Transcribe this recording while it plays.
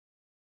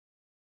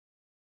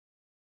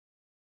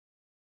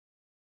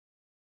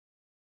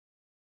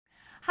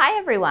Hi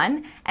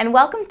everyone, and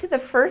welcome to the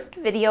first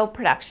video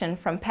production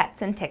from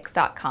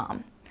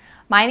PetsandTicks.com.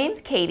 My name's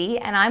Katie,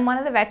 and I'm one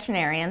of the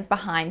veterinarians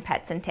behind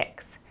Pets and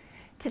Ticks.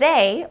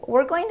 Today,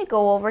 we're going to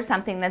go over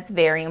something that's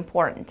very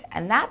important,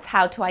 and that's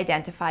how to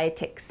identify a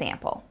tick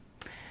sample.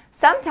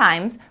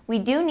 Sometimes, we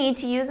do need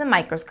to use a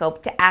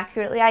microscope to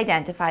accurately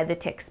identify the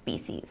tick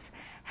species.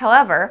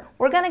 However,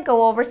 we're going to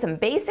go over some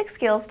basic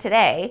skills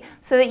today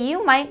so that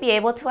you might be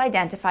able to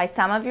identify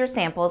some of your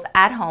samples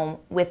at home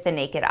with the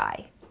naked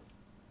eye.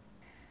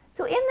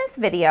 So in this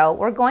video,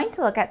 we're going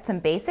to look at some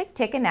basic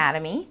tick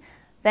anatomy,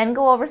 then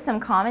go over some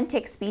common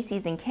tick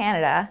species in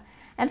Canada,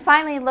 and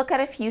finally look at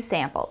a few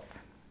samples.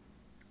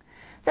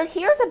 So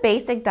here's a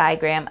basic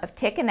diagram of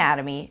tick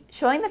anatomy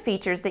showing the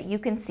features that you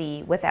can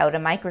see without a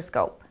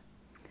microscope.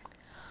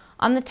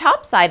 On the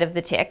top side of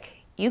the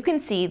tick, you can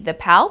see the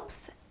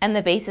palps and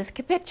the basis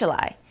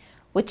capituli,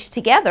 which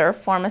together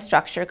form a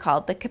structure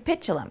called the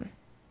capitulum.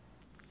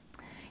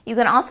 You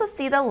can also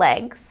see the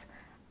legs.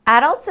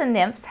 Adults and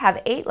nymphs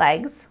have 8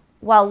 legs,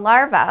 while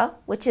larvae,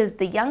 which is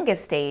the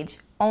youngest stage,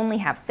 only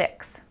have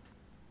 6.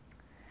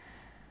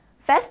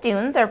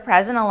 Festoons are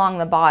present along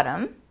the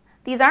bottom.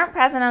 These aren't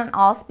present on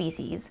all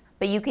species,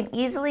 but you can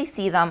easily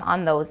see them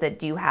on those that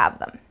do have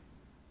them.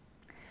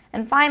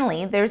 And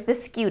finally, there's the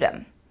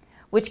scutum,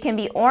 which can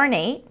be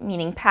ornate,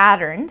 meaning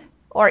patterned,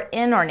 or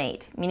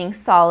inornate, meaning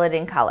solid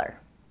in color.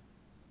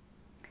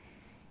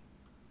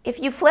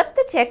 If you flip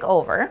the tick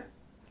over,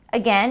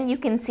 again, you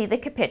can see the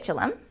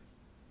capitulum.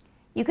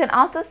 You can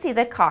also see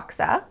the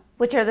coxa,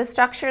 which are the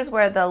structures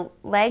where the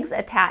legs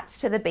attach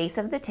to the base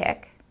of the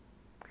tick.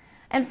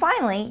 And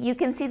finally, you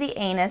can see the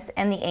anus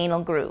and the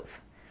anal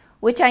groove,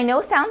 which I know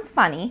sounds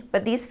funny,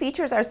 but these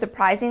features are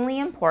surprisingly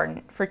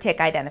important for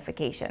tick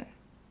identification.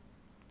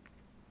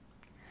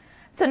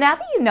 So now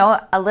that you know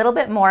a little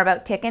bit more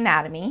about tick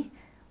anatomy,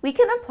 we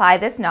can apply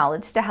this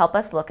knowledge to help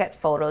us look at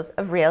photos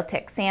of real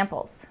tick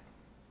samples.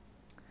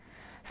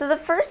 So the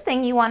first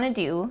thing you want to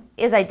do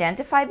is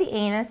identify the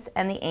anus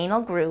and the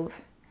anal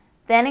groove,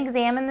 then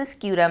examine the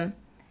scutum,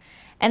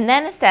 and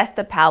then assess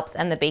the palps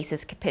and the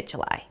basis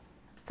capituli.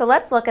 So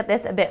let's look at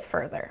this a bit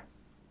further.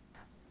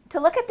 To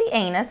look at the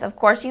anus, of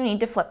course, you need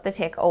to flip the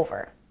tick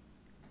over.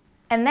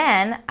 And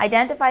then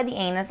identify the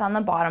anus on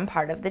the bottom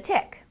part of the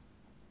tick.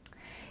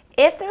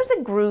 If there's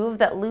a groove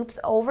that loops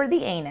over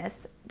the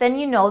anus, then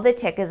you know the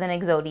tick is an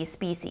Ixodes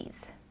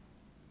species.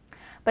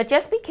 But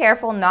just be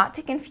careful not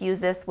to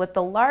confuse this with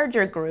the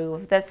larger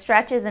groove that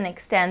stretches and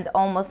extends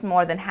almost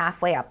more than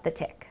halfway up the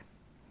tick.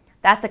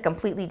 That's a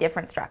completely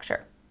different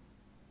structure.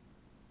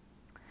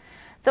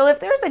 So if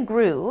there's a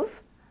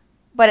groove,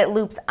 but it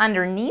loops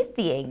underneath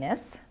the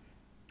anus,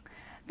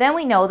 then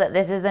we know that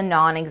this is a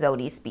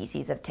non-Ixodes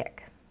species of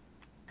tick.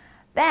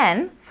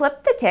 Then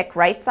flip the tick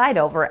right side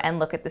over and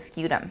look at the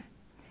scutum.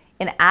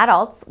 In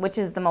adults, which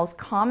is the most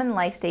common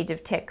life stage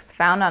of ticks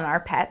found on our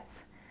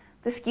pets,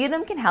 the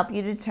scutum can help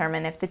you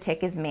determine if the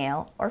tick is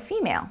male or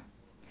female.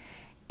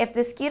 If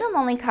the scutum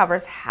only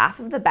covers half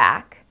of the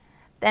back,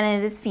 then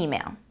it is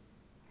female.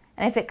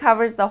 And if it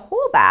covers the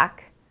whole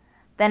back,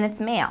 then it's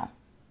male.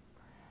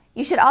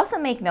 You should also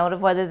make note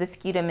of whether the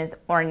scutum is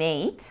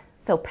ornate,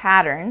 so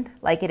patterned,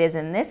 like it is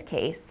in this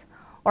case,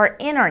 or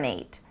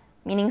inornate,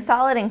 meaning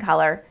solid in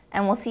color,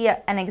 and we'll see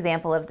an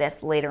example of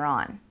this later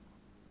on.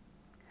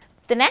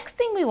 The next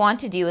thing we want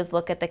to do is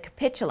look at the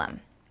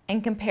capitulum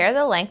and compare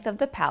the length of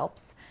the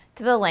palps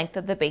to the length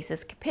of the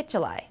basis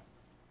capituli.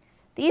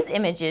 These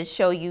images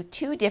show you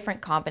 2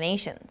 different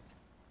combinations.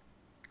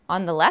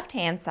 On the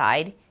left-hand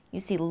side, you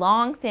see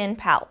long, thin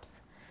palps,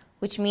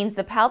 which means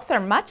the palps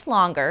are much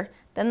longer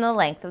than the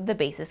length of the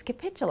basis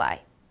capituli,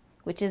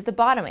 which is the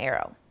bottom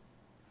arrow.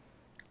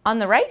 On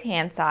the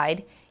right-hand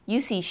side, you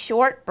see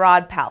short,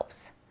 broad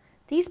palps.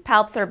 These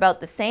palps are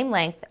about the same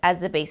length as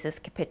the basis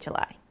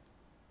capituli.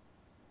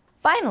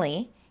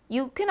 Finally,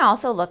 you can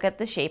also look at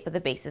the shape of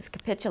the basis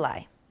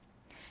capituli.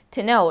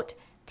 To note,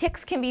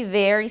 ticks can be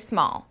very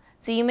small,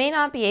 so you may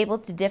not be able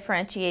to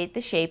differentiate the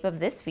shape of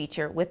this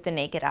feature with the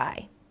naked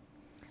eye.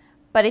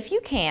 But if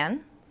you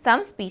can,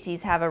 some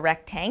species have a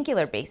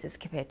rectangular basis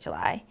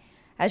capituli,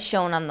 as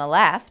shown on the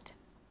left,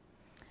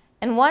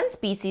 and one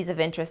species of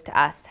interest to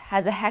us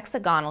has a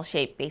hexagonal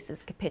shaped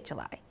basis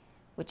capituli,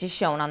 which is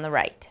shown on the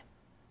right.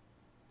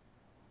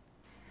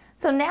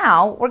 So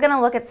now we're going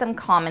to look at some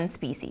common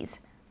species.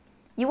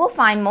 You will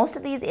find most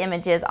of these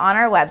images on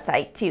our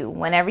website too,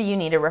 whenever you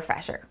need a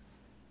refresher.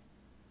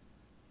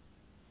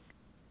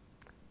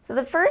 So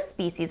the first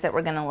species that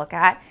we're going to look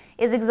at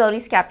is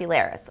Ixodes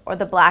scapularis, or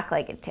the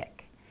black-legged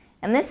tick.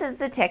 And this is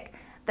the tick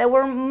that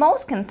we're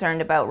most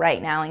concerned about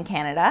right now in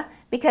Canada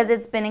because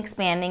it's been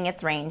expanding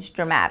its range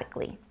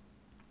dramatically.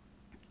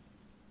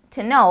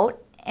 To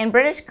note, in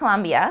British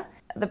Columbia,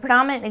 the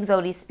predominant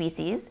Ixodes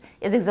species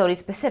is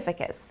Ixodes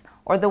pacificus,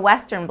 or the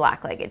western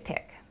black-legged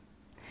tick.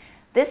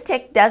 This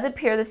tick does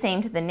appear the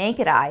same to the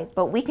naked eye,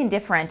 but we can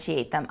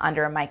differentiate them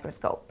under a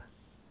microscope.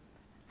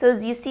 So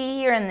as you see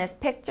here in this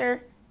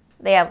picture,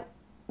 they have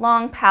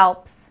long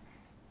palps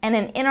and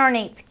an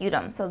inornate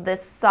scutum, so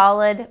this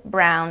solid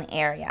brown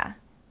area.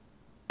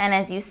 And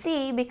as you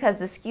see, because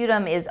the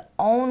scutum is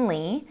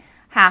only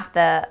half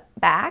the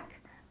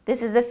back,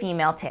 this is a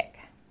female tick.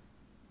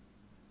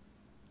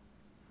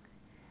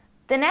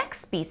 The next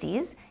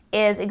species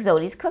is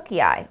Ixodes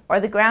cookii, or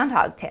the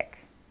groundhog tick.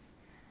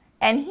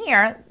 And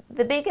here,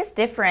 the biggest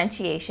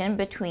differentiation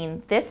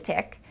between this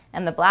tick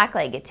and the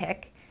black-legged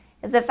tick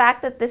is the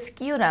fact that the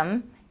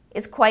scutum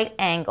is quite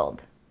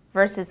angled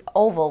versus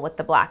oval with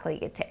the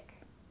black-legged tick.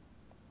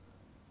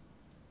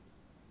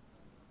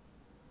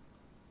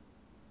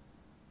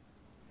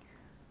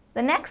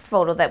 The next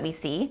photo that we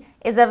see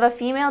is of a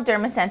female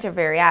Dermacentor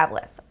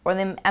variabilis, or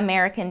the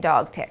American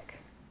dog tick.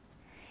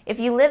 If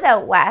you live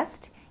out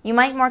west, you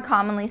might more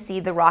commonly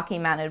see the Rocky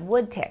Mountain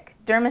wood tick,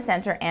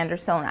 Dermacentor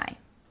andersoni.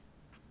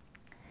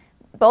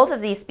 Both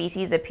of these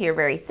species appear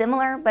very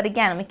similar, but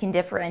again, we can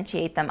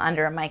differentiate them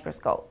under a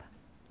microscope.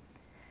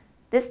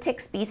 This tick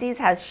species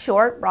has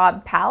short,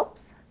 broad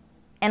palps,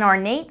 an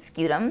ornate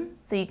scutum,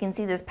 so you can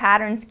see this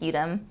patterned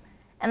scutum,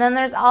 and then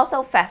there's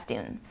also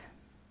festoons.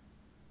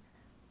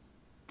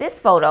 This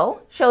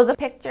photo shows a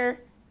picture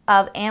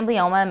of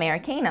Amblyomma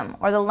americanum,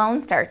 or the Lone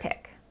Star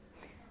tick.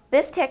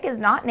 This tick is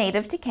not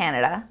native to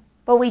Canada,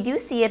 but we do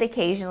see it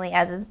occasionally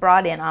as it's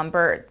brought in on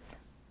birds.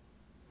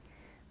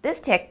 This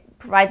tick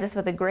provides us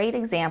with a great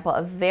example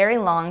of very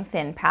long,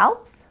 thin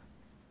palps,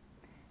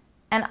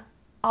 and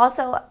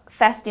also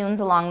festoons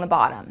along the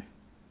bottom.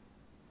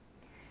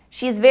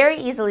 She is very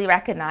easily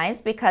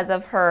recognized because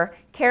of her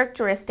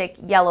characteristic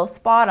yellow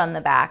spot on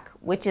the back,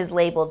 which is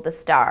labeled the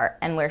star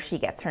and where she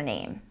gets her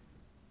name.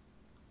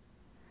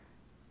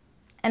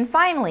 And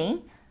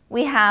finally,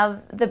 we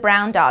have the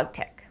brown dog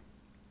tick.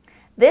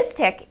 This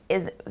tick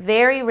is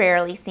very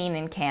rarely seen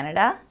in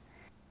Canada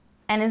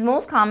and is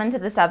most common to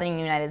the southern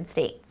United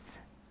States,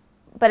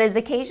 but is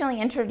occasionally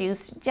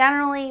introduced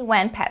generally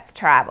when pets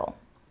travel.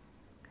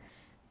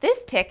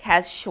 This tick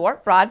has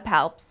short, broad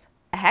palps,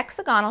 a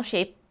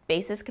hexagonal-shaped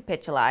basis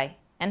capituli,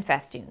 and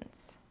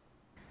festoons.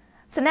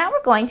 So now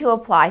we're going to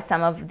apply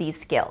some of these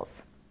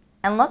skills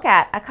and look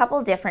at a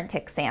couple different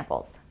tick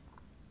samples.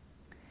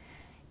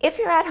 If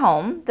you're at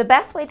home, the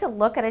best way to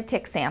look at a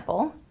tick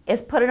sample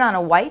is put it on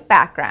a white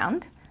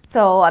background,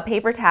 so a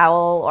paper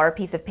towel or a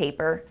piece of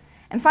paper,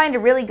 and find a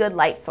really good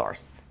light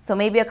source. So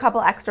maybe a couple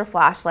extra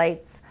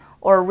flashlights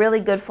or a really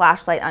good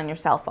flashlight on your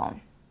cell phone.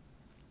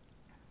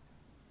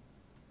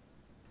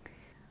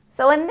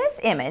 So in this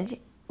image,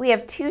 we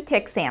have two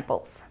tick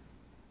samples.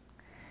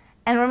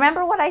 And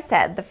remember what I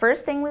said, the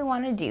first thing we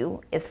want to do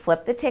is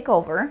flip the tick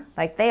over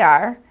like they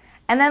are,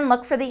 and then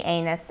look for the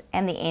anus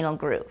and the anal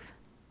groove.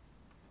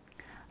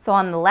 So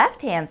on the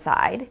left-hand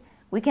side,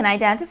 we can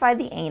identify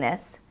the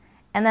anus,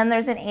 and then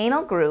there's an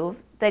anal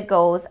groove that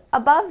goes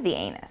above the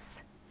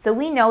anus. So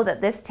we know that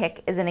this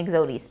tick is an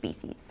Ixodes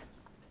species.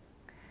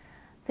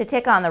 The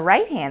tick on the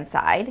right-hand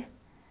side,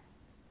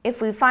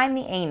 if we find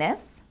the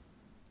anus,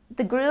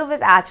 the groove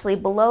is actually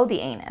below the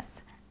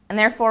anus, and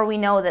therefore we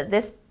know that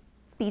this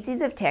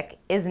species of tick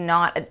is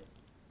not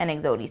an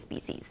Ixodes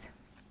species.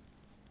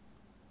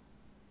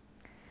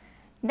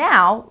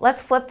 Now,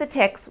 let's flip the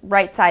ticks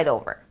right side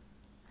over.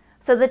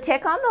 So the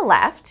tick on the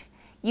left,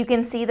 you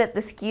can see that the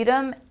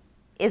scutum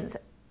is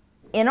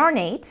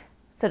inornate,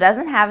 so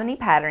doesn't have any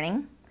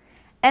patterning,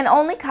 and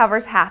only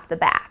covers half the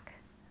back.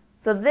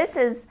 So this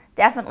is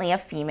definitely a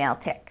female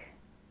tick.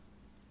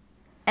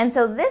 And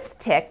so this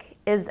tick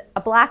is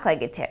a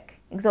black-legged tick,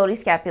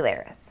 Ixodes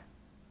scapularis.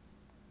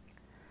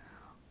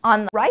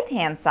 On the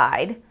right-hand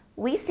side,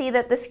 we see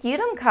that the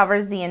scutum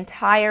covers the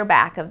entire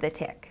back of the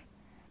tick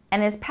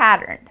and is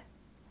patterned.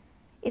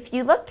 If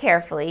you look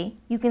carefully,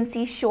 you can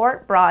see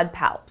short, broad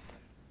palps.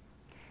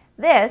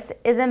 This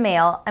is a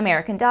male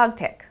American dog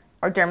tick,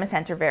 or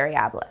Dermacentor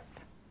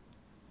variabilis.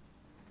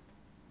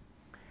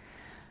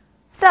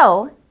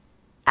 So,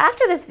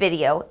 after this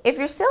video, if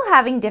you're still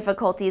having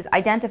difficulties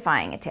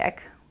identifying a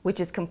tick, which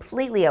is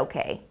completely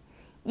okay,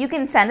 you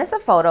can send us a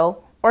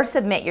photo or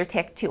submit your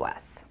tick to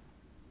us.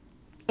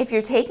 If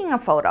you're taking a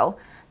photo,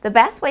 the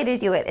best way to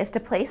do it is to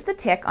place the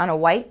tick on a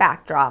white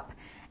backdrop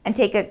and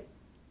take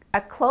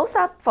a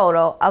close-up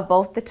photo of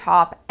both the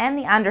top and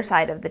the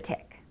underside of the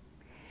tick.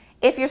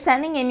 If you're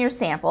sending in your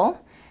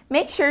sample,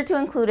 make sure to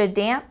include a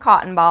damp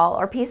cotton ball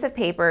or piece of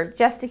paper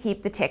just to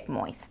keep the tick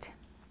moist.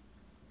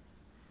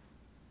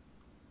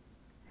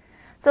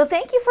 So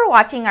thank you for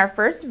watching our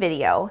first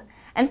video,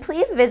 and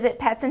please visit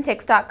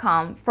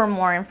petsandticks.com for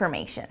more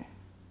information.